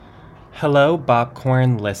Hello,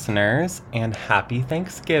 BOPCORN listeners, and happy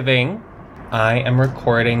Thanksgiving. I am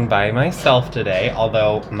recording by myself today,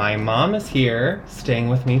 although my mom is here, staying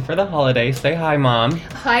with me for the holiday. Say hi, Mom.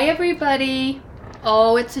 Hi, everybody.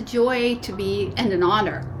 Oh, it's a joy to be, and an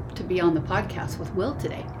honor, to be on the podcast with Will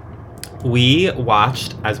today. We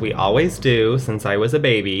watched, as we always do since I was a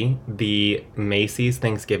baby, the Macy's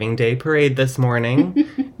Thanksgiving Day Parade this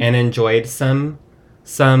morning and enjoyed some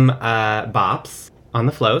bops on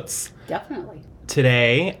the floats. Definitely.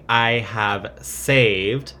 Today, I have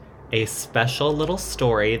saved a special little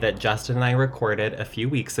story that Justin and I recorded a few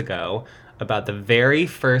weeks ago about the very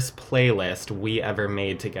first playlist we ever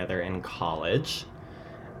made together in college.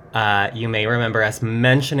 You may remember us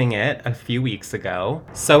mentioning it a few weeks ago.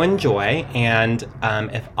 So enjoy, and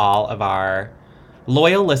if all of our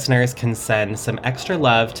loyal listeners can send some extra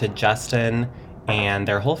love to Justin and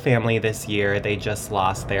their whole family this year. They just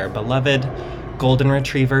lost their beloved golden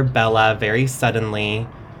retriever, Bella, very suddenly.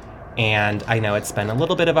 And I know it's been a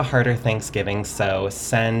little bit of a harder Thanksgiving, so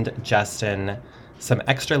send Justin some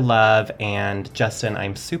extra love. And Justin,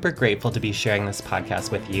 I'm super grateful to be sharing this podcast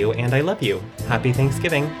with you, and I love you. Happy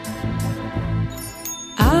Thanksgiving.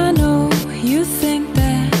 I know you think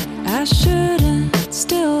that I shouldn't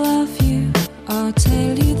still love you. I'll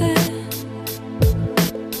tell you that.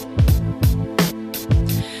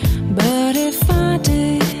 But if I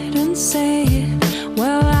didn't say it,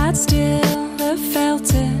 well, I'd still have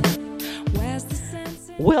felt it. Where's the sense?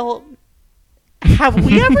 Will, have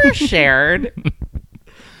we ever shared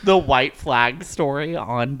the white flag story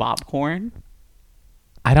on BOPCORN?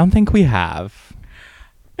 I don't think we have.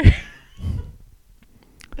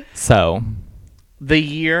 So, the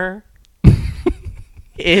year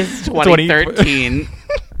is 2013.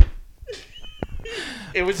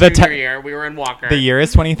 It was junior year. We were in Walker. The year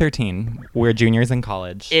is 2013. We're juniors in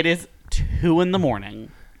college. It is 2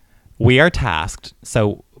 a.m. We are tasked.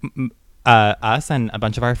 So, us and a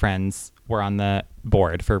bunch of our friends were on the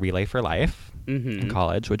board for Relay for Life in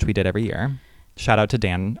college, which we did every year. Shout out to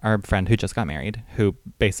Dan, our friend who just got married, who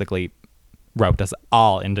basically roped us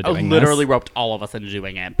all into doing this. Literally roped all of us into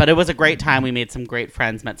doing it. But it was a great time. We made some great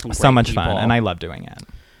friends, met some great people. So much fun, and I love doing it.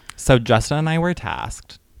 So Justin and I were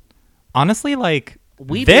tasked. Honestly,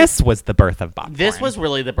 this was the birth of BOPCORN. This was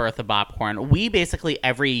really the birth of BOPCORN. We basically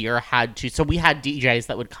every year had to... So we had DJs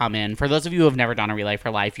that would come in. For those of you who have never done a Relay for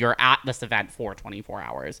Life, you're at this event for 24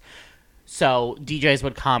 hours. So DJs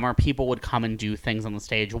would come or people would come and do things on the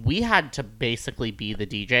stage. We had to basically be the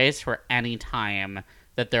DJs for any time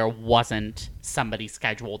that there wasn't somebody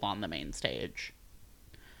scheduled on the main stage.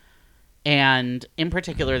 And in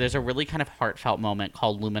particular, there's a really kind of heartfelt moment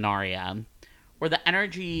called Luminaria, where the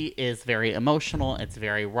energy is very emotional, it's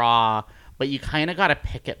very raw, but you kind of got to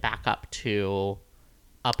pick it back up to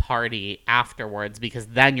a party afterwards, because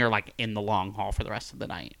then you're in the long haul for the rest of the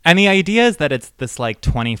night. And the idea is that it's this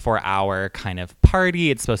 24-hour kind of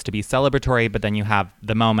party. It's supposed to be celebratory, but then you have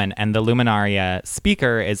the moment, and the Luminaria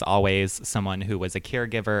speaker is always someone who was a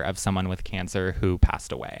caregiver of someone with cancer who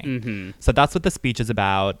passed away. Mm-hmm. So that's what the speech is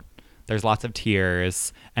about. There's lots of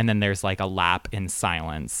tears, and then there's a lap in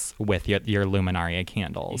silence with your Luminaria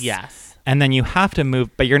candles. Yes. And then you have to move,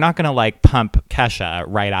 but you're not going to pump Kesha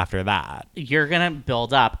right after that. You're going to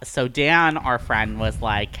build up. So Dan, our friend, was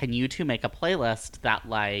like, can you two make a playlist that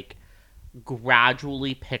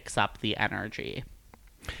gradually picks up the energy?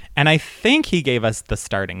 And I think he gave us the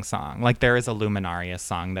starting song. There is a Luminaria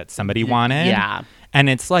song that somebody wanted. Yeah. And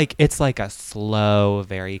it's a slow,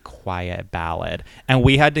 very quiet ballad. And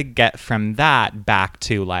we had to get from that back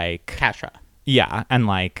to Kesha. Yeah. And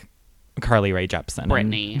Carly Rae Jepsen.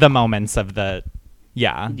 Britney. The moments of the,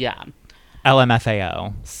 Yeah.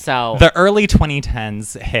 LMFAO. So the early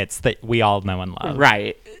 2010s hits that we all know and love.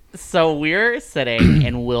 Right. So we're sitting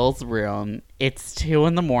in Will's room. It's 2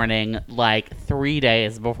 a.m, 2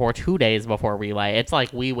 days before Relay.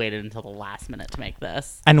 It's we waited until the last minute to make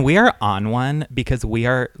this. And we are on one because we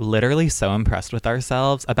are literally so impressed with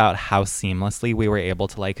ourselves about how seamlessly we were able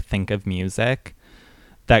to think of music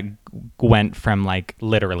that went from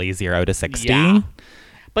literally 0 to 60. Yeah.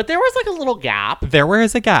 But there was a little gap. There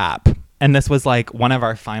was a gap. And this was one of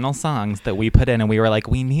our final songs that we put in, and we were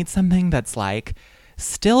we need something that's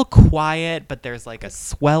still quiet, but there's a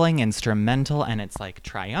swelling instrumental, and it's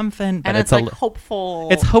triumphant, but and it's hopeful.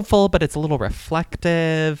 It's hopeful, but it's a little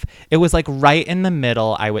reflective. It was right in the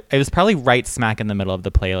middle. It was probably right smack in the middle of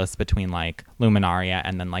the playlist between Luminaria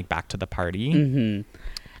and then Back to the Party. Mm-hmm.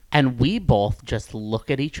 And we both just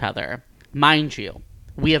look at each other. Mind you,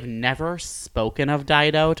 we have never spoken of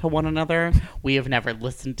Dido to one another. We have never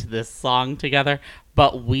listened to this song together.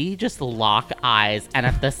 But we just lock eyes and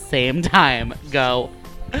at the same time go,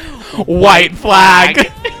 White flag.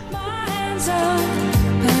 My hands up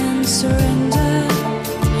and surrender.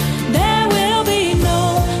 There will be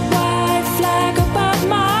no white flag above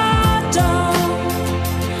my door.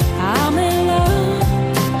 I'm in love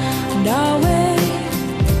and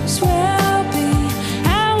always will be.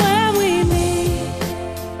 And when we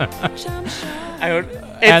meet, I'm sure.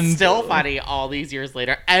 It's And- still funny all these years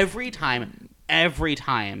later. Every time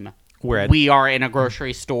We're we are in a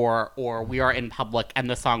grocery store or we are in public and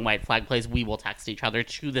the song White Flag plays, we will text each other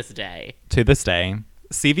to this day. to this day.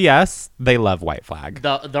 CVS, they love White Flag.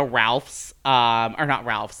 The Ralph's, or not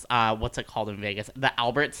Ralph's, what's it called in Vegas? The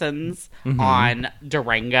Albertsons on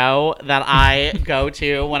Durango that I go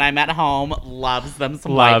to when I'm at home loves them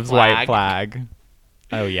some Loves White Flag. White Flag.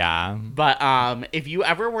 Oh, yeah. But if you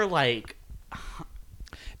ever were like,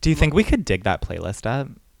 Do you think we could dig that playlist up?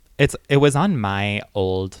 It was on my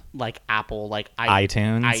old Apple,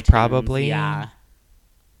 iTunes, probably. Yeah.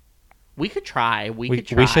 We could try. We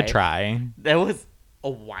should try. That was a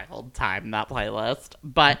wild time, that playlist.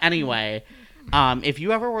 But anyway, if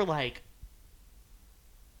you ever were like,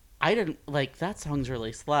 I didn't like that song's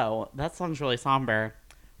really slow. That song's really somber.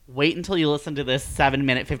 Wait until you listen to this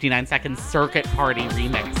 7-minute 59-second Circuit Party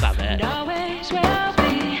remix of it. Always will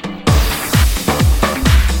be.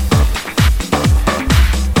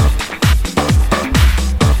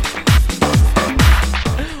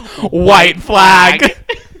 White Flag.